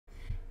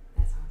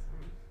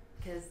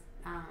because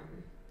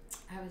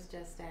I was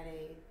just at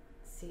a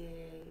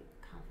CAA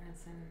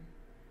conference, and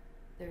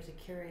there's a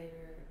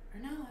curator, or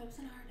no, it was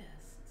an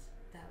artist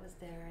that was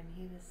there, and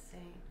he was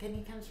saying, and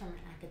he comes from an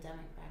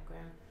academic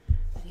background,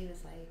 but he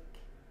was like,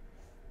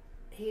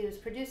 he was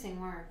producing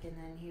work, and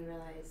then he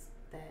realized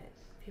that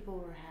people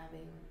were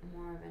having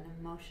more of an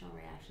emotional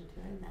reaction to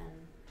it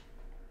than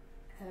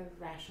a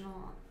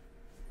rational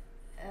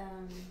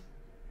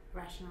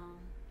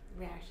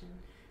reaction.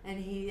 And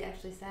he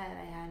actually said,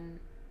 I hadn't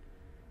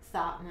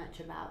thought much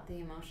about the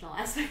emotional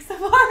aspects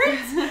of art.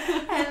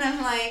 And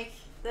I'm like,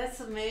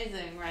 that's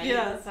amazing, right?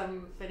 Yeah. That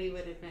somebody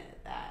would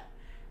admit that.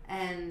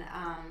 And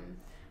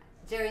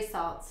Jerry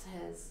Saltz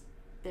has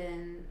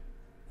been,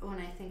 when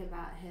I think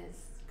about his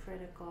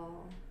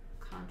critical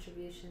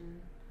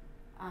contribution,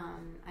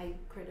 I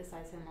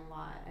criticize him a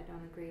lot. I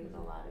don't agree with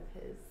a lot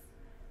of his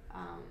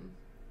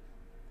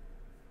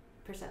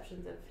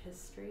perceptions of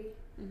history.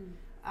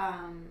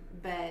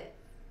 But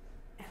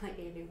like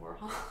Andy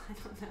Warhol, I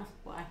don't know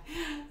why.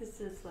 It's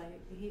just like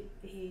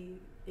he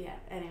yeah,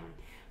 anyway.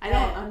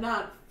 I'm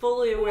not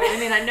fully aware. I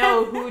mean, I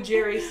know who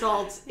Jerry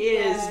Saltz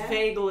is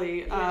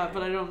vaguely, but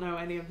I don't know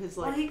any of his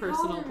like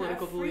personal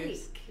political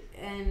beliefs.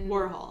 And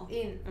Warhol.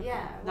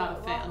 Not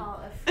a fan.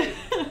 Warhol, a freak.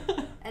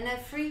 And a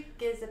freak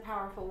is a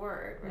powerful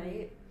word,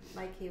 right?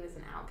 Like he was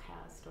an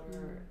outcast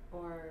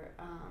or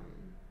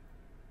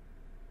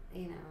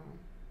you know,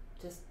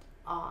 just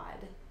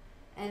odd.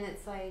 And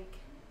it's like,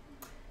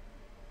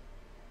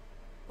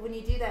 when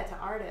you do that to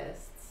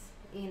artists,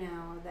 you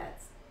know,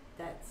 that's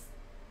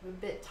a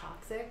bit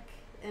toxic,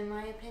 in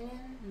my opinion,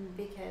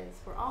 because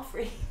we're all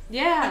free.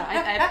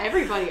 Yeah,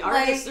 everybody,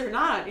 artists or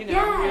not, you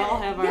know, we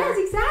all have our... Yes,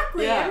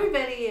 exactly.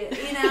 Everybody,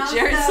 you know.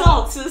 Jerry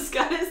Saltz has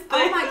got his thing.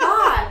 Oh my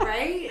God,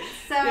 right?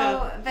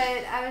 So,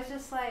 but I was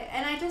just like,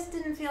 and I just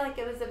didn't feel like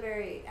it was a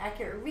very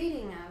accurate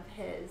reading of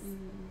his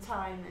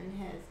time and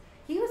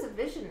he was a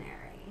visionary.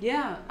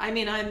 Yeah, I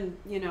mean, I'm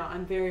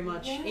very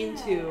much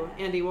into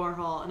Andy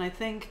Warhol, and I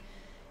think,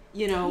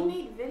 you know...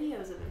 He made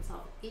videos of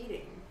himself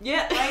eating.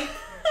 Yeah. Like,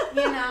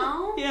 you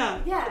know?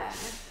 Yeah.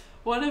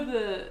 One of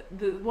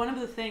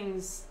the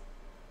things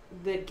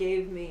that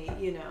gave me,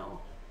 you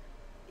know,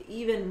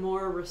 even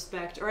more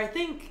respect, or I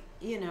think,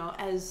 you know,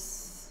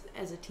 as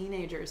a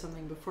teenager or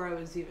something, before I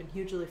was even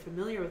hugely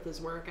familiar with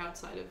his work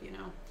outside of, you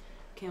know,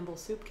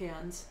 Campbell's soup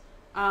cans,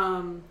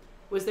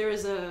 there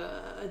was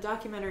a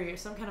documentary or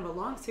some kind of a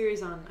long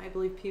series on, I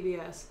believe,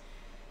 PBS,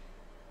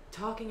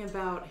 talking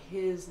about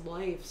his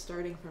life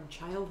starting from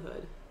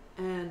childhood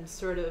and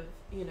sort of,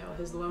 you know,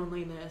 his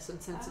loneliness and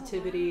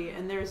sensitivity.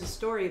 And there's a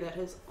story that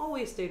has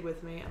always stayed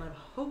with me, and I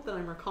hope that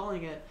I'm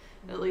recalling it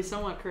at least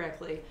somewhat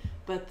correctly,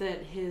 but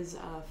that his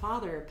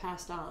father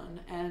passed on,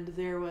 and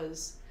they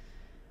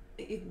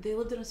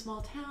lived in a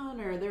small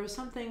town, or there was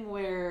something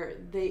where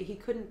he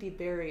couldn't be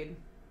buried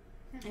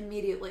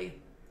immediately.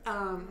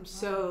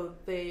 So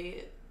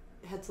they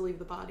had to leave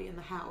the body in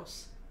the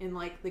house, in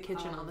like the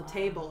kitchen on the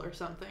table or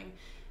something.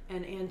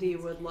 And Andy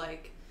would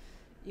like,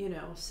 you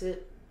know,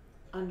 sit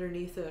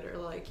underneath it, or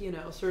like, you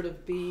know, sort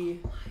of be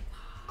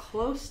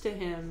close to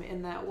him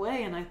in that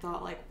way. And I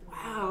thought, like,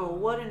 wow,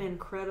 what an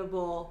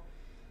incredible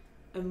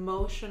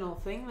emotional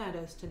thing that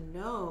is, to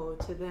know,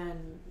 to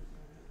then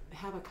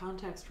have a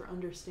context for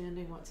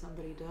understanding what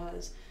somebody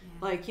does.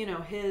 Like, you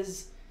know,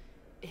 his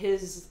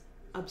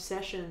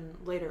obsession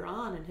later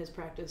on in his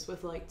practice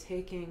with like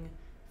taking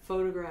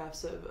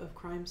photographs of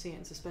crime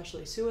scenes,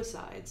 especially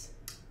suicides.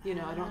 You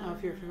know, I don't know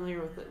if you're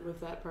familiar with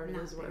that part of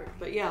his work,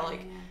 but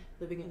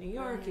living in New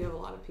York, you have a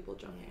lot of people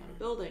jumping out of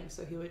buildings,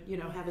 so he would, you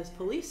know, have his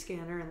police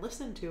scanner and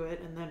listen to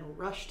it, and then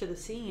rush to the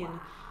scene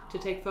to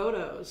take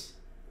photos.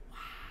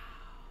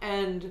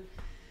 And,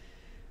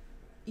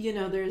 you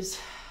know, there's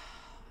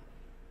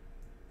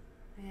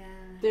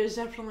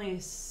definitely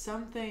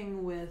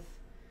something with,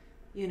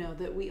 you know,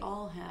 that we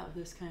all have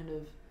this kind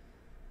of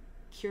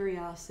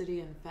curiosity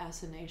and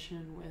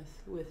fascination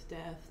with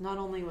death, not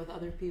only with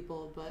other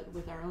people, but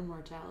with our own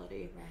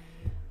mortality.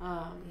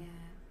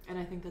 And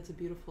I think that's a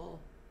beautiful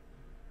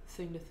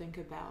thing to think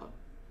about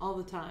all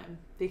the time,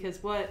 because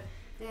it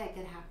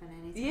could happen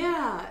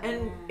anytime.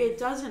 And it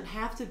doesn't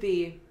have to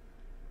be,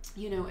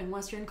 you know, in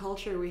Western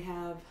culture we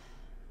have,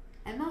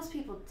 and most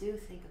people do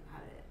think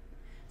about it.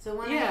 So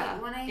when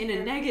I in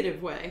a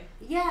negative way.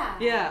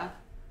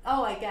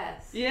 Oh, I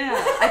guess.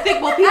 I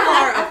think, well, people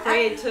are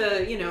afraid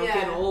to, you know,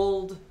 get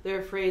old.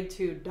 They're afraid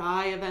to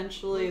die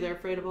eventually. They're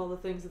afraid of all the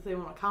things that they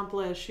want to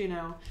accomplish, you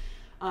know,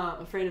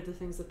 afraid of the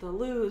things that they'll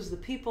lose, the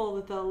people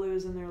that they'll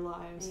lose in their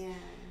lives.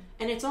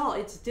 And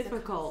it's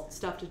difficult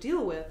stuff to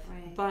deal with,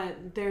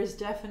 but there's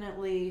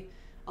definitely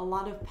a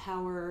lot of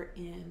power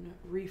in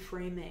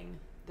reframing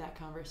that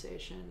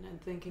conversation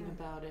and thinking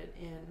about it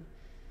in,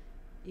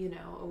 you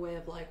know, a way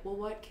of like, well,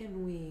 what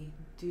can we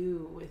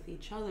do with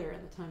each other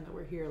at the time that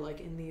we're here,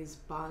 like in these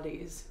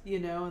bodies, you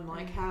know, and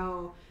like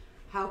how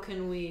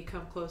can we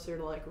come closer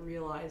to like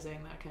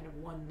realizing that kind of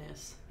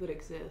oneness that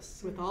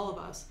exists with all of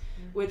us,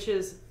 which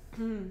is,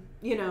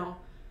 you know,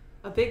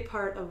 a big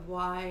part of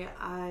why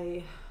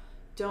I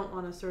don't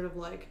want to sort of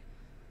like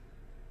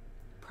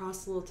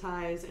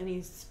proselytize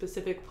any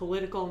specific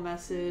political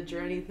message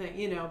or anything,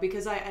 you know,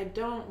 because I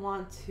don't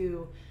want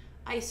to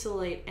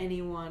isolate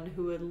anyone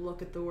who would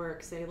look at the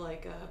work, say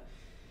like a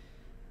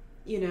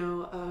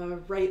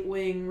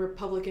right-wing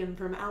Republican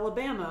from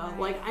Alabama. Right.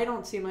 Like, I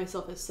don't see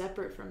myself as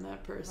separate from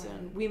that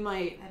person. Right. We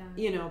might,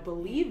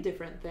 believe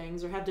different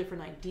things or have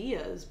different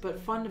ideas, but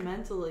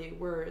fundamentally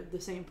we're the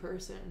same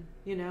person,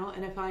 you know?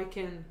 And if I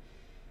can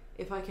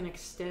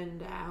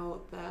extend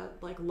out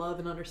that like love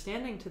and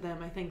understanding to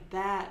them, I think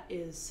that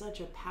is such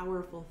a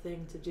powerful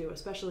thing to do,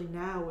 especially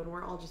now when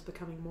we're all just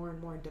becoming more and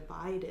more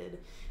divided.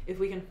 If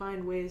we can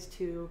find ways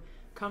to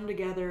come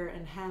together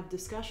and have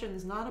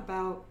discussions not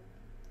about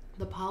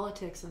the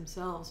politics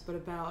themselves, but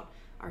about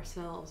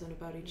ourselves and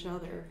about each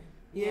other.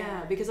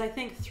 Yeah, because I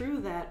think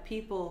through that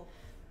people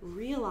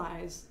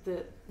realize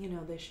that, you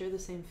know, they share the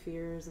same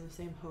fears and the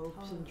same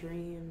hopes and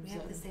dreams. We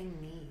have the same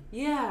needs.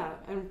 Yeah.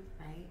 And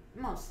right?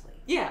 Mostly.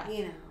 Yeah.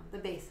 You know, the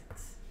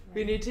basics. Right?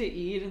 We need to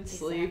eat and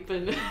sleep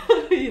and,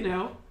 you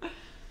know.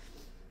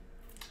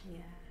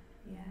 Yeah.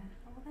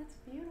 Oh, that's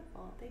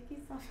beautiful. Thank you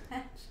so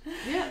much.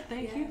 Yeah,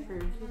 thank you for... I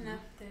don't know if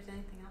there's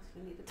anything else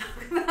we need to talk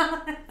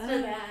about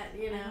after that,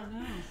 you know. I don't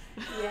know.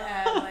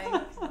 Yeah,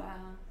 like, wow.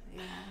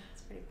 Yeah,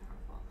 it's pretty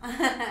powerful.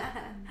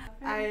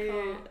 Very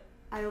cool.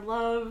 I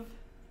love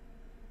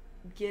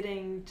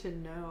getting to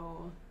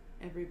know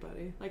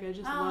everybody. Like, I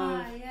just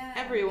love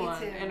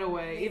everyone in a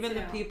way. Me Even too.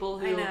 the people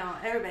who I know,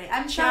 everybody.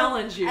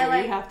 challenge you. You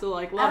have to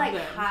like love them. I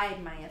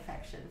hide my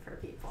affection for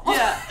people.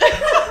 Yeah.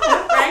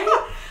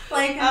 Right?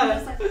 Like,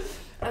 I'm just like,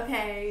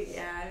 okay,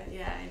 I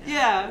know.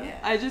 Yeah.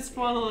 I just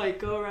want to like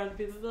go around to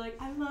people and be like,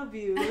 I love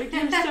you. Like,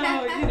 you're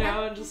so, you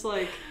know, and just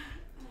like,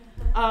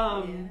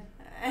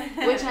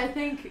 which I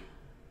think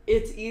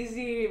it's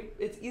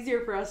easier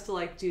for us to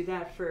like do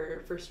that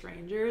for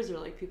strangers or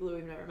like people who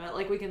we've never met.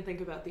 Like, we can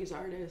think about these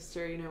artists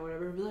or, you know,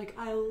 whatever, and be like,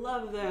 I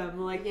love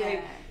them. Like,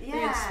 they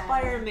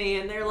inspire me,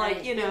 and they're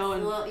like, you know, it's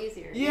and a little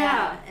easier.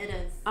 Yeah, it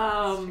is. It's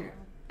true.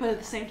 But at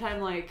the same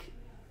time, like,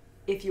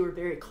 if you were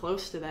very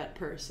close to that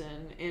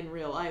person in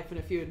real life, and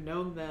if you had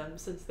known them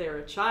since they were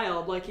a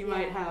child, like, you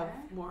might have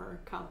more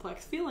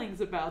complex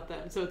feelings about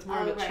them. So it's more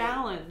of a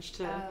challenge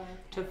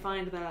to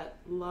find that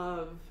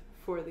love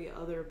for the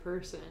other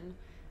person.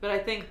 But I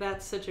think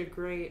that's such a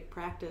great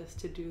practice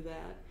to do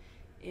that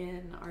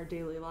in our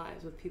daily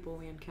lives with people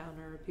we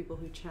encounter, people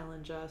who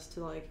challenge us to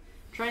like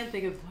try and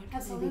think of what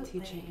could they be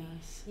teaching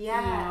us.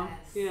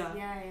 Yes. You know?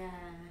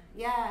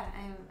 Yeah.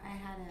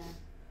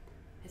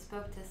 I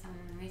spoke to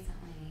someone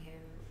recently who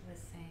was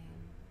saying,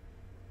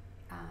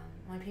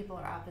 when people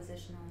are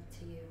oppositional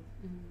to you,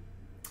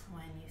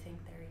 when you think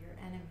they're your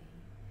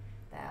enemy,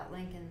 that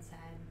Lincoln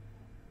said,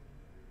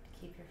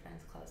 keep your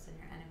friends close and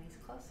your enemies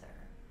closer.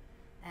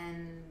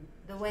 And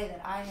the way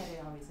that I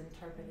had always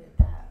interpreted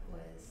that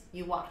was,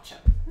 you watch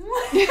them.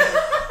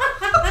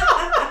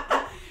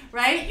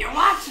 Right? You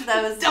watch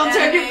those. Don't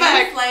turn your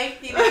back. Like,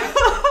 you know.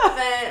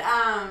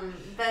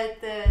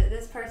 But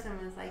this person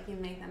was like, you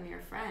make them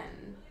your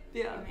friend.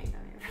 Yeah. You make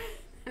them your friend.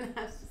 And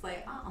I was just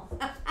like, oh.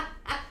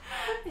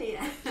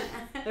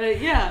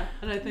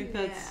 And I think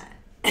that's...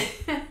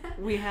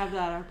 we have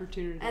that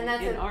opportunity and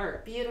that's in a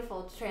art.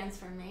 Beautiful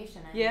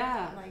transformation.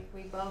 Like,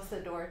 we both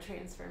adore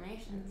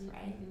transformations,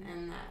 right?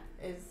 And that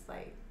is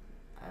like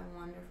a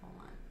wonderful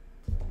one,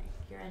 to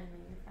make your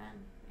enemy your friend.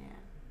 Yeah,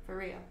 for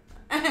real.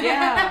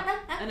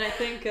 And I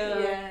think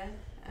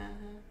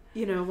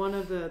you know, one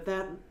of the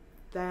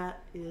that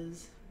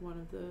is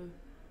one of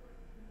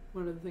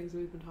the things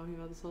we've been talking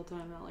about this whole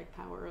time, that like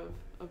power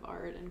of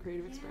art and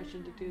creative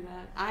expression to do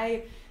that.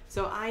 I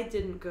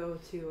didn't go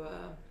to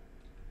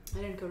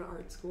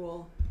art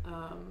school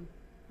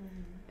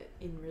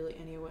in really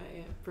any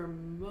way. For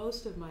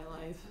most of my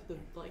life, the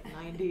like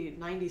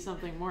 90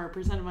 something more %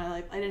 of my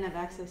life, I didn't have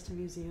access to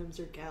museums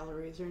or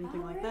galleries or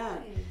anything like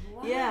that.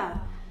 Wow. Yeah.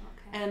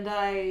 Okay. And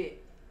I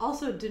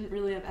also didn't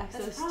really have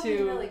access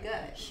to really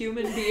good.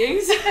 human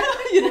beings,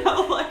 you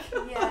know, like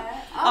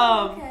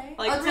okay.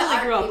 Like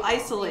really grew up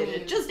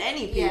isolated. Just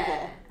any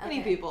people.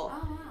 Any people. Oh,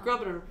 wow. Grew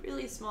up in a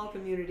really small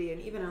community,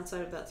 and even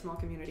outside of that small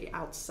community,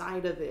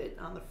 outside of it,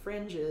 on the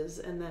fringes,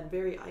 and then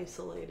very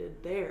isolated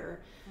there.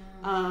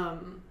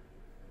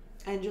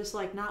 And just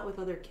like not with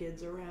other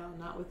kids around,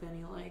 not with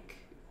any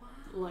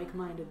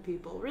like-minded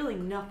people. Really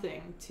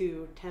nothing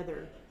to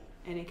tether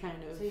any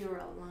kind of... So you were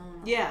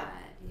alone. Yeah.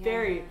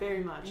 Very,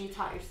 very much. And you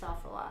taught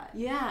yourself a lot.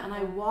 Yeah, and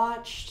I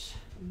watched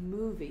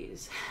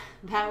movies.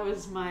 That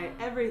was my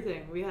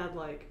everything. We had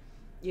like,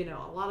 you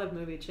know, a lot of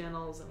movie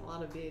channels and a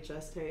lot of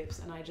VHS tapes,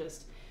 and I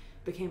just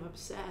became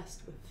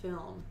obsessed with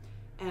film.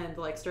 And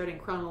like starting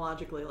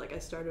chronologically, like I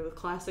started with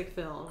classic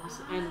films,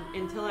 and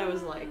until I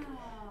was like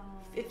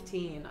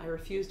 15, I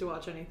refused to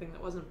watch anything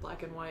that wasn't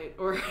black and white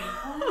or...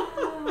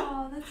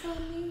 Wow, that's so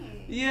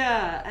neat.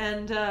 Yeah,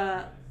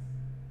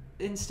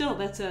 and still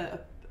that's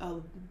a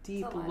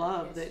deep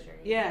love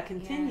that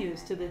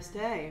continues to this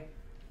day,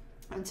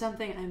 and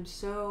something I'm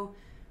so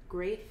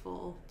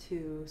grateful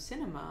to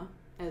cinema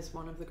as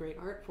one of the great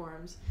art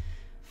forms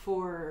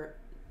for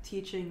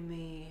teaching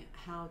me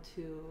how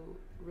to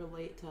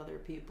relate to other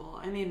people.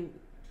 I mean,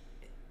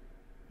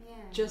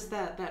 just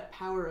that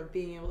power of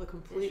being able to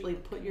completely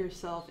put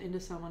yourself into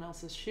someone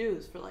else's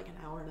shoes for like an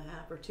hour and a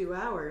half or 2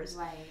 hours.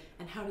 Right.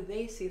 And how do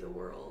they see the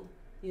world,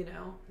 you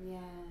know? Yeah.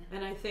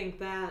 And I think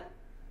that,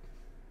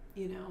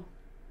 you know,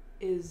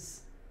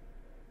 is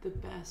the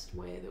best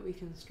way that we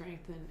can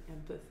strengthen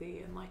empathy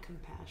and like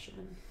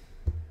compassion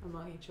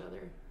among each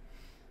other.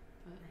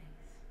 But,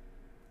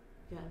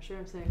 yeah, I'm sure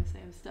I'm saying the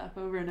same stuff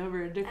over and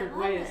over in different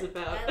ways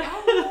about. I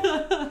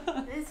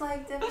love it. It's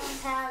like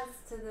different paths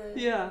to the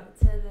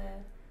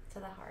to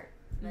the heart,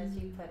 as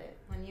you put it.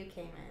 When you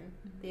came in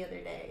the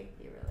other day,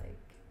 you were like,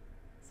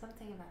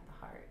 something about the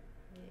heart.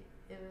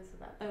 It was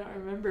about the I don't heart.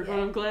 remember, but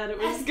Yeah. I'm glad it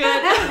was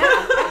good.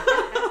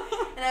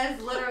 And I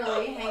was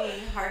literally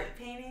hanging heart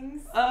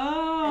paintings.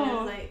 Oh. And I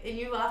was like, and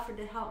you offered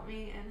to help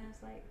me, and I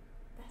was like,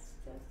 that's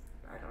just,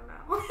 I don't know.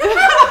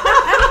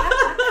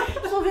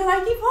 She'll be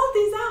like, you pulled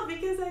these out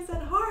because I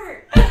said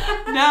heart.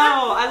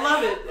 No, I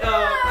love it.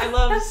 I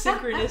love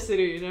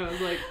synchronicity. You know, it's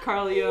like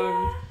Carl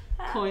Jung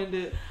coined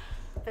it.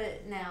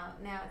 But now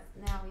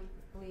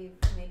we've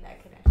made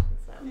that connection.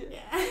 So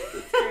yeah.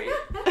 It's great.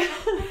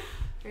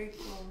 Very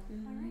cool.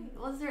 All right.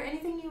 Well, is there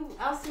anything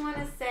else you want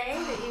to say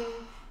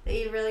that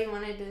you really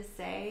wanted to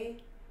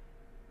say?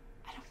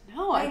 I don't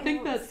know. I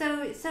think that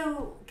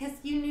so because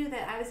you knew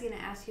that I was going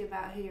to ask you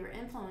about who your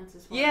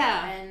influences were.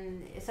 Yeah.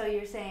 And so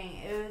you're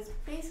saying it was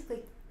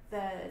basically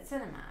the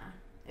cinema.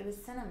 It was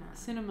cinema.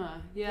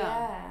 Cinema,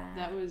 yeah.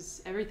 That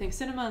was everything.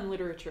 Cinema and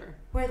literature.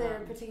 Were there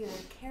particular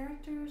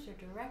characters or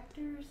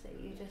directors that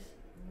you just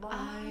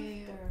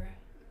loved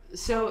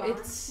So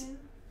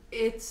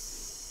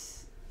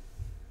it's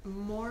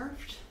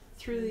morphed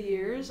through the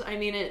years. I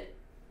mean,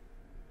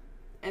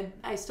 and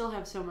I still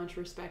have so much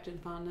respect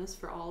and fondness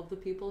for all of the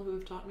people who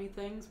have taught me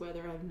things,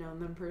 whether I've known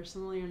them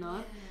personally or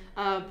not.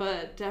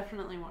 But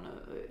definitely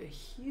a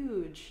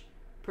huge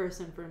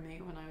person for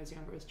me when I was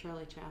younger was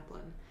Charlie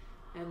Chaplin.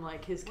 And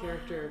like his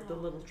character, the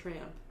Little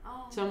Tramp,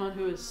 someone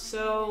who is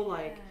so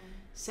like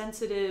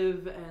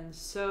sensitive and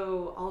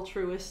so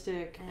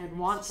altruistic and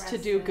wants to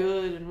do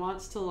good and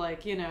wants to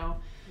like, you know,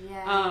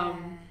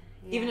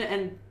 even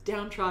and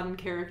downtrodden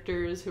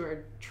characters who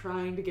are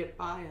trying to get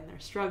by and they're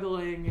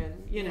struggling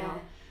and you know,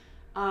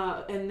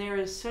 and there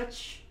is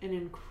such an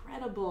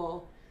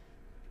incredible,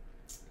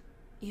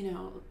 you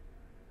know,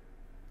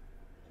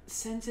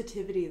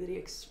 sensitivity that he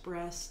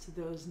expressed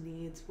those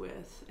needs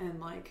with,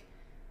 and like.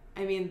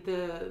 I mean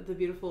the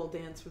beautiful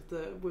dance with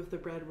the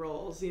bread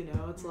rolls, you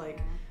know, it's like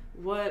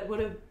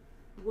what a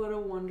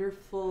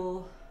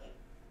wonderful,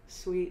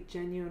 sweet,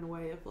 genuine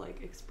way of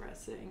like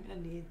expressing a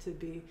need to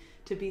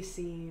be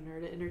seen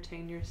or to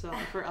entertain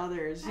yourself or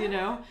others, you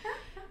know.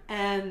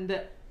 And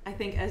I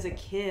think as a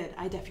kid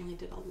I definitely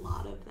did a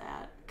lot of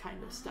that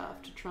kind of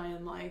stuff to try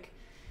and like,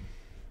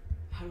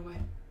 how do I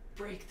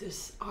break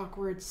this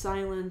awkward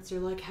silence, or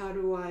like how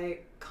do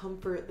I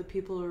comfort the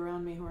people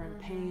around me who are in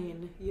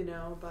pain, you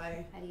know,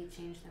 by how do you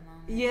change the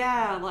moment?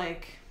 Yeah,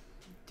 like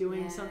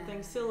doing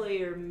something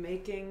silly or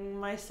making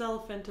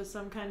myself into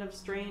some kind of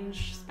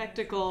strange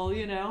spectacle,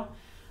 you know.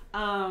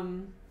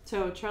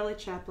 So Charlie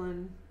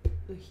Chaplin,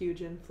 a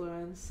huge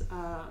influence.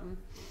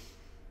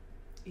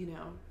 You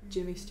know,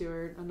 Jimmy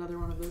Stewart, another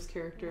one of those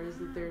characters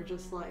that they're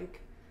just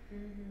like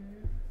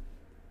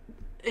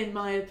in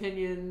my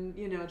opinion,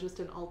 you know, just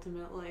an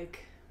ultimate like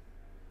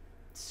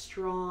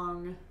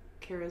strong,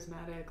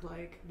 charismatic,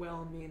 like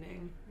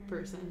well-meaning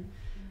person.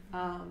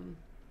 And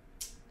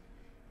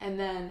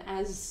then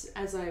as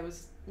I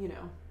was, you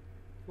know,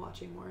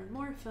 watching more and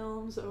more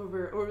films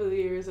over the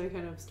years, I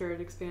kind of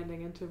started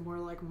expanding into more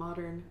like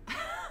modern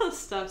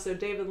stuff. So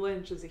David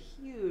Lynch is a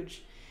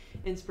huge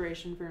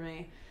inspiration for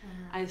me.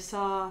 I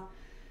saw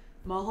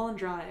Mulholland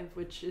Drive,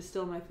 which is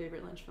still my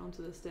favorite Lynch film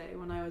to this day,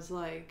 when I was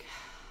like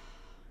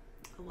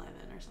 11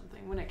 or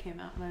something, when it came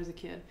out when I was a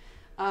kid.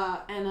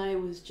 And I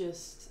was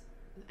just,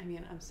 I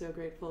mean, I'm so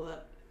grateful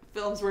that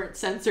films weren't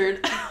censored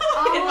in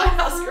my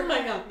house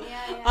growing up.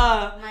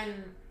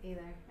 Mine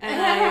either.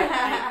 And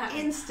I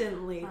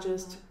instantly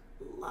just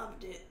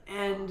loved it.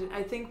 And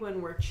I think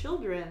when we're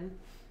children,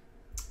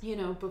 you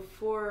know,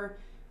 before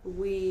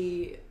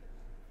we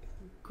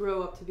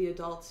grow up to be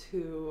adults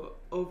who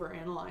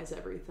overanalyze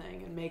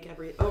everything and make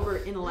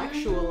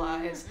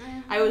over-intellectualize,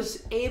 I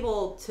was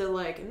able to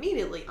like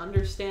immediately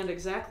understand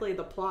exactly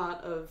the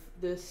plot of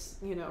this,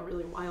 you know,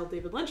 really wild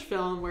David Lynch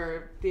film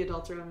where the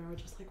adults around me were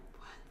just like,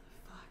 what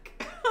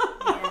the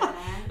fuck?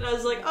 And I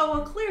was like, oh,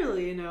 well,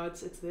 clearly, you know,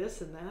 it's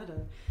this and that,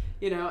 and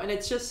you know, and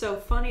it's just so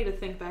funny to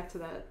think back to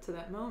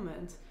that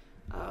moment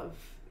of,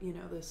 you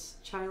know, this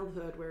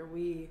childhood where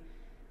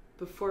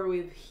before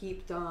we've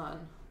heaped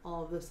on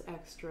all of this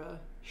extra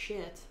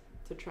shit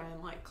to try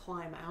and like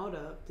climb out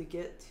of to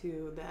get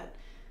to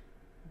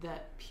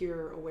that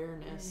pure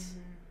awareness,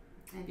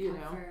 and you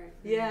comfort,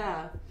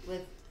 know,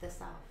 with the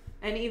self.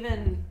 And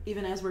even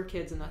as we're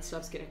kids and that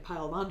stuff's getting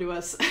piled onto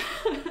us,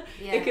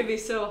 it can be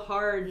so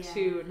hard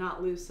to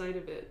not lose sight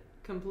of it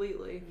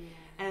completely.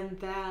 And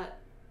that,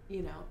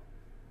 you know,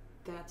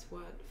 that's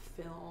what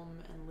film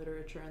and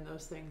literature and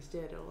those things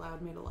did. It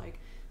allowed me to like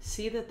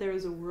see that there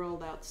was a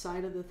world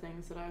outside of the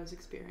things that I was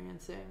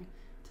experiencing,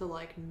 to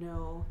like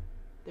know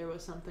there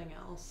was something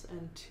else,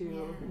 and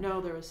to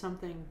know there was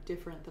something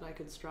different that I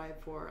could strive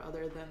for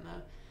other than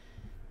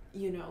the,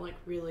 you know, like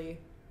really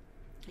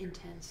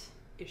intense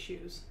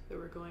issues that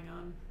were going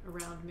on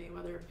around me,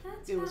 whether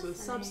it was with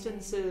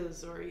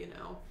substances or, you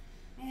know,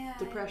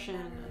 depression.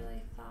 I never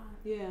really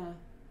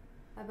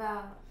thought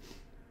about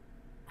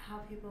how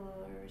people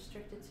are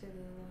restricted to the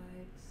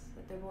lives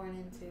that they're born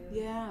into.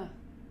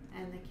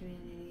 And the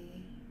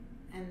community,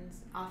 and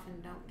often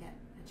don't get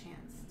a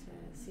chance to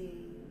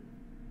see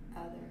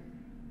other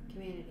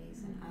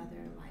communities and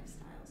other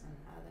lifestyles and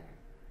other.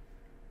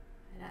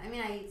 I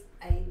mean,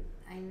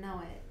 I know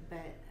it,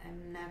 but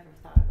I've never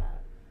thought about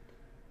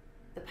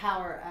the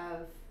power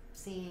of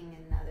seeing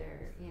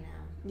another, you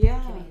know,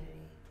 community.